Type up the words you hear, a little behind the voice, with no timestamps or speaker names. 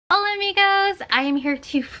I am here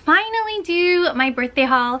to finally do my birthday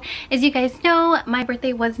haul. As you guys know, my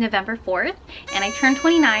birthday was November 4th and I turned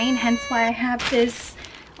 29, hence why I have this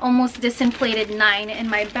almost disinflated 9 in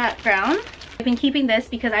my background. I've been keeping this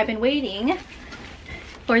because I've been waiting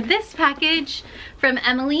for this package from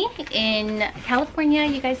Emily in California.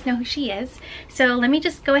 You guys know who she is. So let me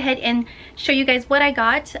just go ahead and show you guys what I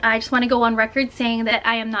got. I just want to go on record saying that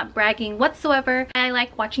I am not bragging whatsoever. I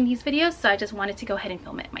like watching these videos, so I just wanted to go ahead and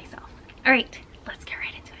film it myself. All right, let's get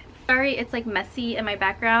right into it. Sorry, it's like messy in my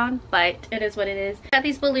background, but it is what it is. Got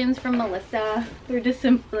these balloons from Melissa. They're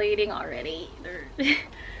disinflating already. They're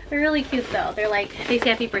really cute though. They're like, they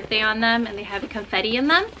say happy birthday on them and they have confetti in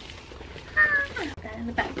them. That in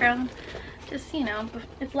the background. Just, you know,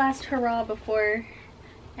 it's last hurrah before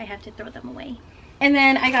I have to throw them away. And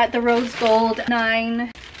then I got the rose gold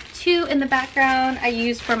 9-2 in the background I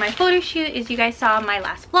used for my photo shoot, as you guys saw in my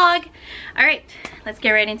last vlog. All right, let's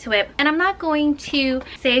get right into it. And I'm not going to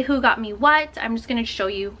say who got me what. I'm just going to show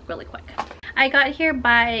you really quick. I got here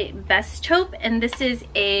by Best Taupe, and this is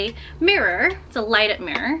a mirror. It's a light up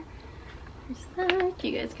mirror. There's that.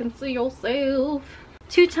 You guys can see yourself.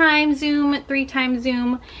 2x zoom, 3x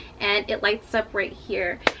zoom, and it lights up right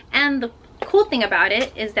here. And the cool thing about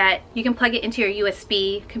it is that you can plug it into your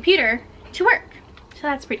USB computer to work. So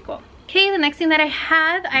that's pretty cool. Okay, the next thing that I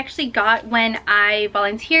have, I actually got when I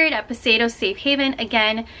volunteered at Paseo Safe Haven.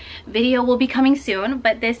 Again, video will be coming soon,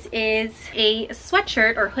 but this is a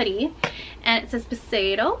sweatshirt or hoodie, and it says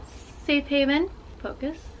Paseo Safe Haven.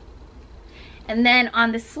 Focus. And then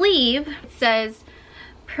on the sleeve, it says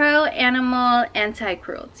Pro Animal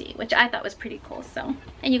Anti-Cruelty, which I thought was pretty cool. So,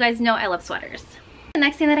 and you guys know I love sweaters. The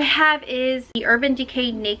next thing that I have is the Urban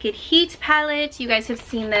Decay Naked Heat palette. You guys have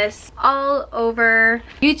seen this all over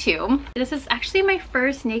YouTube. This is actually my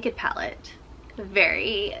first naked palette.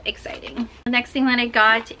 Very exciting. The next thing that I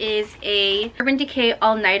got is a Urban Decay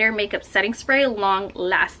All Nighter Makeup Setting Spray, long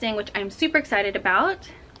lasting, which I'm super excited about.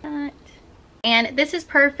 And this is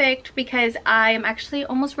perfect because I am actually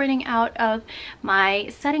almost running out of my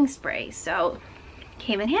setting spray, so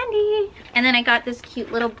came in handy. And then I got this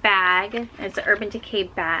cute little bag. It's an Urban Decay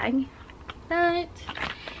bag.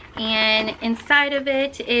 And inside of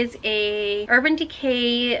it is a Urban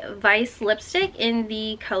Decay Vice lipstick in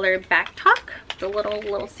the color Back Talk. The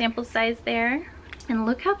little sample size there. And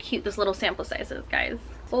look how cute this little sample size is, guys.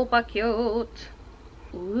 Super cute.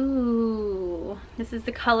 Ooh, this is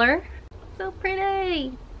the color. So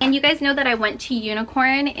pretty. And you guys know that I went to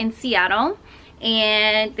Unicorn in Seattle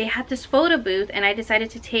and they had this photo booth, and I decided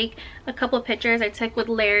to take a couple of pictures I took with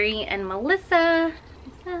Larry and Melissa.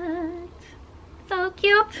 So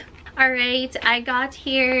cute. All right, I got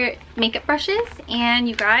here makeup brushes, and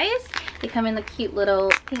you guys, they come in the cute little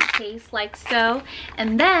pink case like so.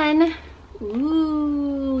 And then,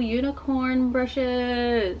 ooh, unicorn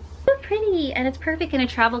brushes. So pretty, and it's perfect in a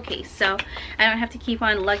travel case, so I don't have to keep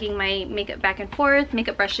on lugging my makeup back and forth.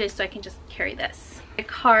 Makeup brushes, so I can just carry this. A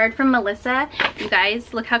card from Melissa. You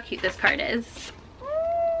guys, look how cute this card is.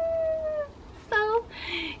 So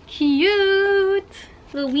cute.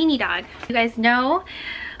 Little weenie dog. You guys know,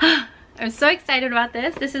 I'm so excited about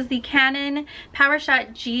this. This is the Canon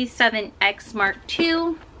PowerShot G7X Mark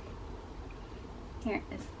II. Here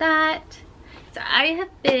is that. So I have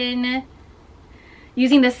been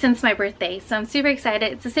using this since my birthday, so I'm super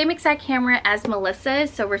excited. It's the same exact camera as Melissa's,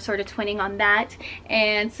 so we're sort of twinning on that,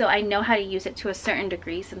 and so I know how to use it to a certain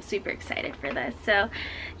degree, so I'm super excited for this. So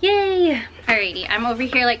yay. Alrighty, I'm over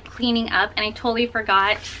here like cleaning up, and I totally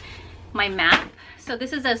forgot my map. So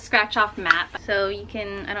this is a scratch off map, so you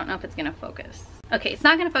can, I don't know if it's gonna focus. Okay, it's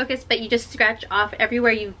not gonna focus, but you just scratch off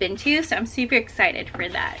everywhere you've been to, so I'm super excited for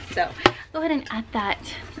that. So go ahead and add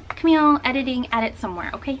that. Camille, editing, add it somewhere,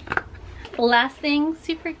 okay? Last thing,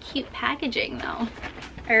 super cute packaging though.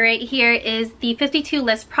 All right, here is the 52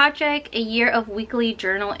 List Project, a year of weekly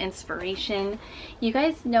journal inspiration. You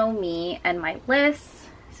guys know me and my lists,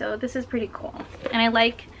 so this is pretty cool. And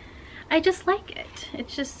I just like it.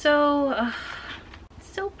 It's just so,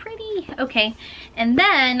 so pretty. Okay, and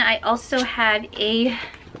then I also have a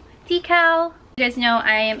decal. You guys know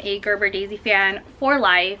I am a Gerber Daisy fan for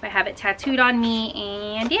life. I have it tattooed on me,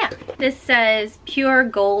 and yeah. This says Pure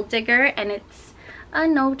Gold Digger, and it's a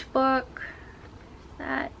notebook.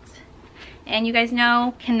 And you guys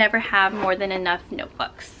know, can never have more than enough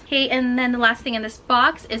notebooks. Okay, and then the last thing in this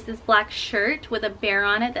box is this black shirt with a bear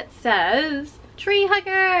on it that says Tree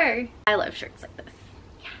Hugger. I love shirts like this.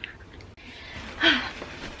 Yeah.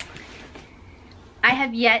 I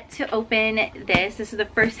have yet to open this. This is the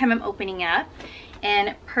first time I'm opening up,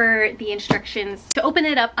 and per the instructions to open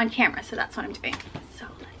it up on camera, so that's what I'm doing. So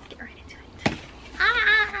let's get right into it.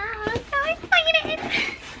 I'm so excited.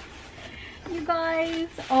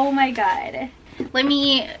 guys. Oh my god. Let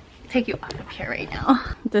me take you off of here right now.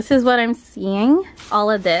 This is what I'm seeing. All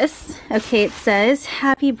of this. Okay, it says,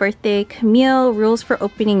 happy birthday, Camille. Rules for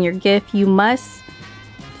opening your gift. You must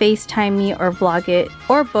FaceTime me or vlog it,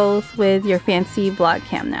 or both, with your fancy vlog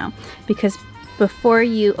cam now. Because before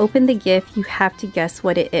you open the gift, you have to guess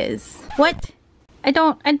what it is. What? I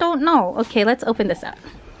don't know. Okay, let's open this up.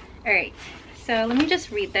 All right, so let me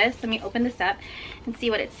just read this. Let me open this up and see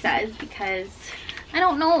what it says, because I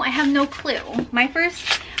don't know. I have no clue. My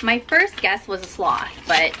first guess was a sloth,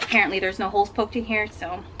 but apparently there's no holes poked in here,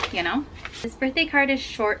 so, you know. This birthday card is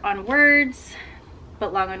short on words,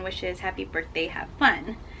 but long on wishes. Happy birthday, have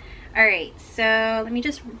fun. All right, so let me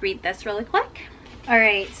just read this really quick. All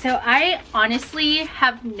right, so I honestly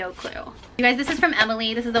have no clue. You guys, this is from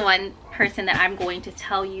Emily. This is the one person that I'm going to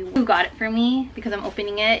tell you who got it for me, because I'm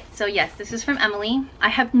opening it. So yes, this is from Emily. I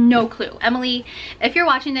have no clue. Emily, if you're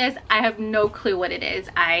watching this, I have no clue what it is.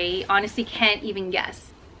 I honestly can't even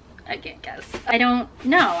guess. I can't guess. I don't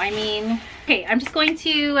know. I mean, okay, I'm just going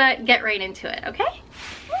to get right into it, okay?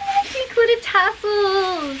 Oh, she included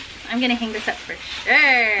tassels. I'm gonna hang this up for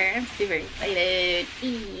sure. I'm super excited.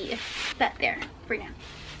 Put that there for now.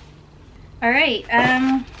 All right,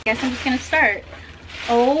 guess I'm just gonna start.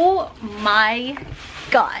 Oh my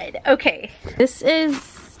god. Okay, this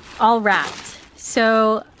is all wrapped.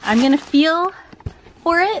 So I'm gonna feel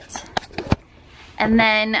for it, and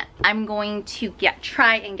then I'm going to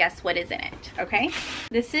try and guess what is in it, okay?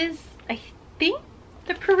 This is, I think,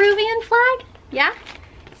 the Peruvian flag, yeah?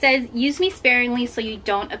 It says, use me sparingly so you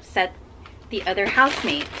don't upset the other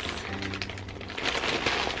housemates.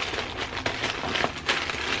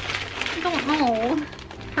 I don't know.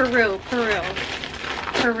 Peru.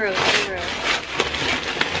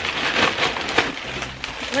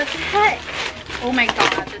 What the heck? Oh my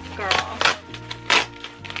god, this girl.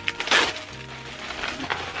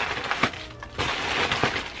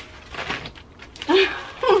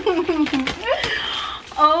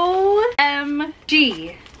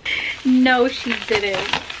 OMG. No, she didn't.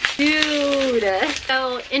 Dude.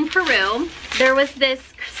 So in Peru, there was this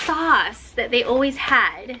sauce that they always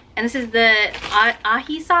had. And this is the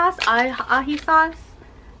ají sauce. Ají sauce.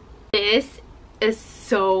 This is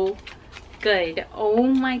so good. Oh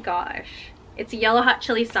my gosh. It's a yellow hot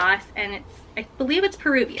chili sauce, and I believe it's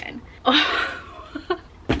Peruvian. Oh.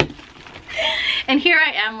 And here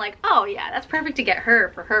I am like, oh yeah, that's perfect to get her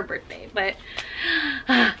for her birthday. But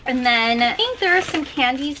and then I think there are some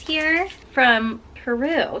candies here from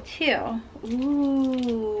Peru too.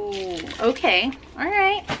 Ooh, okay, all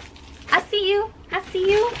right. I see you.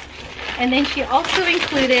 And then she also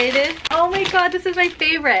included, oh my god, this is my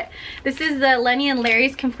favorite. This is the Lenny and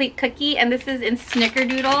Larry's Complete Cookie, and this is in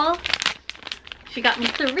Snickerdoodle. She got me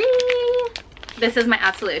 3. This is my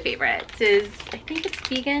absolute favorite. This is, I think it's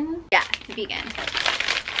vegan. Yeah, it's vegan.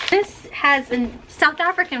 This has a South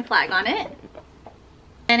African flag on it.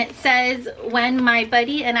 And it says, when my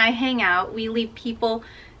buddy and I hang out, we leave people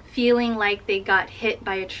feeling like they got hit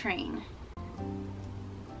by a train.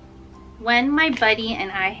 When my buddy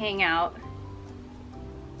and I hang out.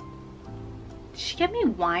 Did she get me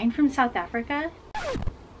wine from South Africa?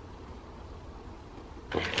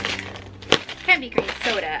 Can't be green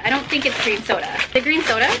soda. I don't think it's green soda. The green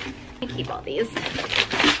soda? I keep all these.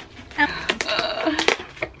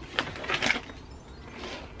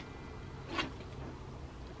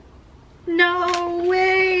 No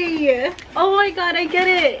way! Oh my god, I get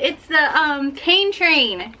it. It's the cane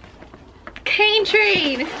train. Cane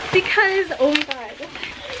train! Because, oh my god.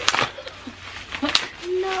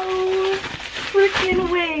 No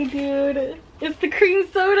freaking way, dude. It's the cream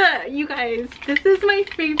soda, you guys. This is my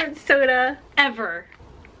favorite soda ever.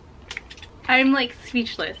 I'm like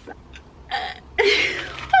speechless.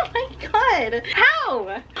 Oh my god.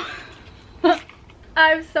 How?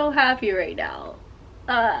 I'm so happy right now.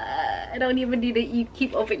 I don't even need to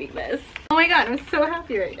keep opening this. Oh my god, I'm so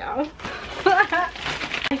happy right now.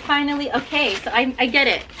 I finally, okay, so I get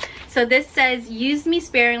it. So this says, use me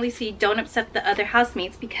sparingly so you don't upset the other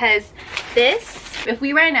housemates, because this, if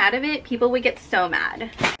we ran out of it, people would get so mad.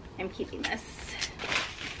 I'm keeping this.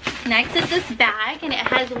 Next is this bag, and it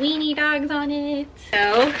has weenie dogs on it.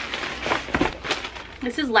 So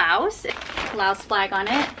this is Laos flag on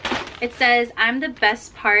it. It says, I'm the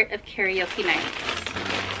best part of karaoke nights.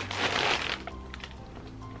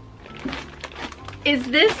 Is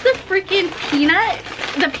this the freaking peanut?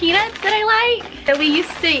 The peanuts that I like? That we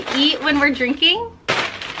used to eat when we're drinking?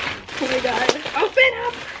 Oh my god. Open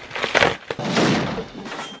up!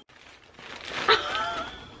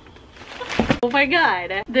 Oh my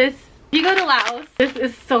god. This, you go to Laos, this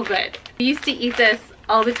is so good. We used to eat this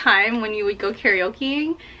all the time when you would go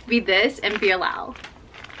karaokeing be this and be allowed.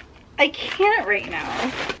 I can't right now.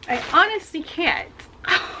 I honestly can't.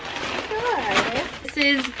 Oh my god.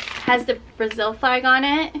 This has the Brazil flag on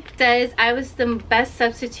it. It says, I was the best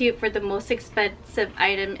substitute for the most expensive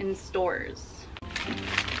item in stores.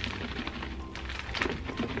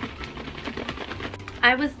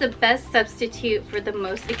 I was the best substitute for the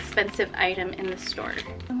most expensive item in the store.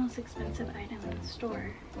 The most expensive item in the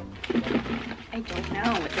store. I don't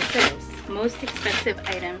know what this is. Most expensive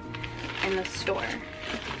item in the store.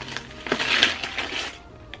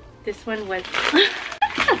 This one was...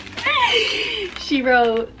 She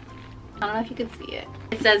wrote... I don't know if you can see it.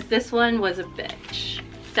 It says this one was a bitch.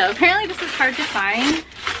 So apparently this is hard to find.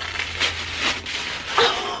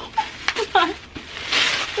 Oh my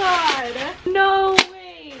god. No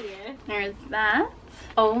way. There's that.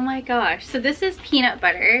 Oh my gosh. So this is peanut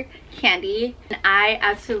butter candy. And I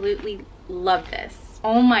absolutely love this.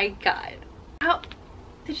 Oh my god. How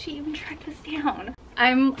did she even track this down?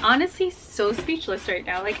 I'm honestly so speechless right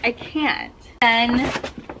now. Like, I can't. Then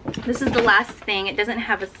this is the last thing. It doesn't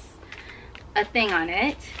have a thing on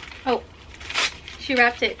it. Oh, she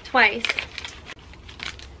wrapped it twice.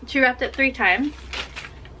 She wrapped it 3 times.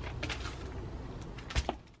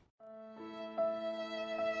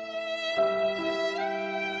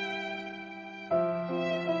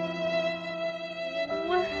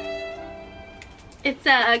 It's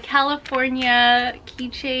a California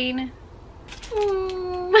keychain.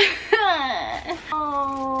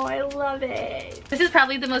 Oh, I love it. This is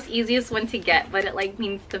probably the most easiest one to get, but it like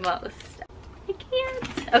means the most. I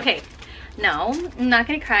can't. Okay, no, I'm not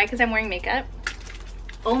gonna cry because I'm wearing makeup.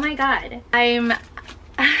 Oh my god, I'm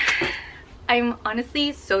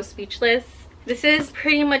honestly so speechless. This is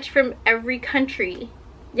pretty much from every country.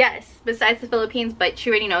 Yes, besides the Philippines, but she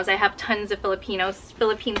already knows I have tons of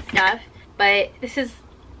Philippine stuff. But this is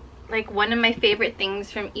like one of my favorite things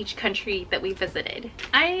from each country that we visited.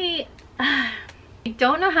 I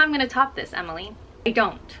don't know how I'm gonna top this, Emily. I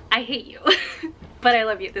don't. I hate you. But I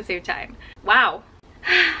love you at the same time. Wow.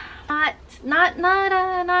 Not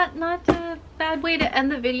a bad way to end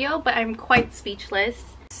the video, but I'm quite speechless.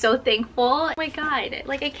 So thankful. Oh my god,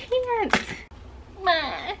 like I can't.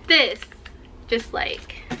 This just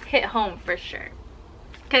like hit home for sure.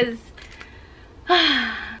 Cause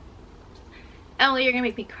Emily, you're gonna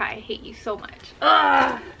make me cry. I hate you so much.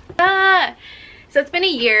 So it's been a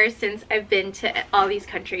year since I've been to all these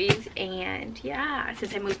countries, and yeah,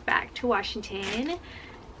 since I moved back to Washington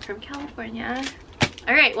from California.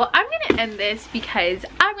 All right, well, I'm gonna end this because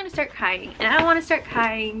I'm gonna start crying, and I want to start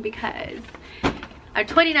crying because I'm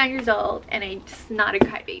 29 years old and I'm just not a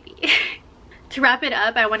crybaby. To wrap it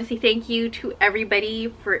up, I want to say thank you to everybody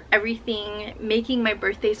for everything, making my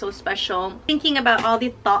birthday so special, thinking about all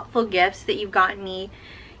the thoughtful gifts that you've gotten me,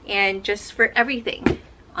 and just for everything,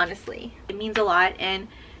 honestly. It means a lot, and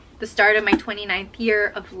the start of my 29th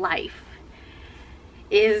year of life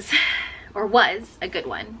is, or was, a good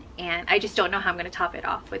one, and I just don't know how I'm going to top it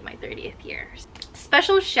off with my 30th year.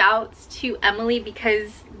 Special shouts to Emily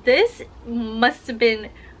because this must have been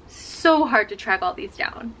so hard to track all these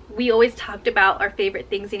down. We always talked about our favorite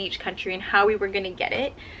things in each country and how we were gonna get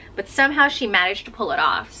it, but somehow she managed to pull it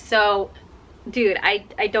off. So dude,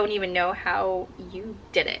 I don't even know how you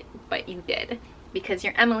did it, but you did, because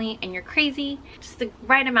you're Emily and you're crazy, just the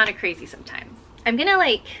right amount of crazy sometimes. I'm gonna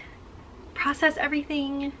like process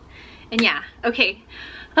everything, and yeah, okay,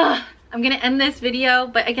 I'm gonna end this video,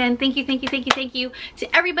 but again, thank you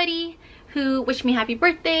to everybody who wished me happy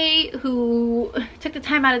birthday, who took the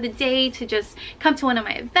time out of the day to just come to one of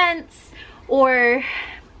my events or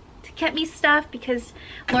to get me stuff, because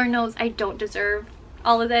Lord knows I don't deserve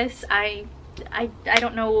all of this. I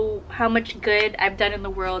don't know how much good I've done in the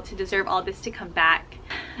world to deserve all this to come back.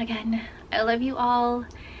 Again, I love you all,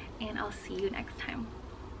 and I'll see you next time.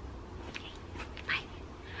 Okay,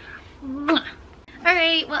 bye.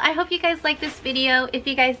 Alright, well, I hope you guys liked this video. If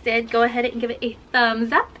you guys did, go ahead and give it a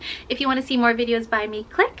thumbs up. If you want to see more videos by me,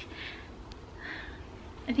 click.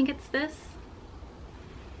 I think it's this.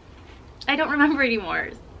 I don't remember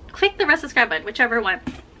anymore. Click the red subscribe button, whichever one.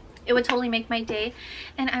 It would totally make my day.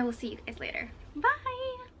 And I will see you guys later. Bye!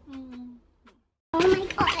 Oh my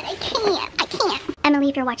god, I can't. Emily,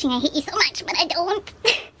 if you're watching, I hate you so much, but I don't.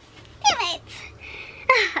 Damn it.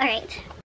 Alright.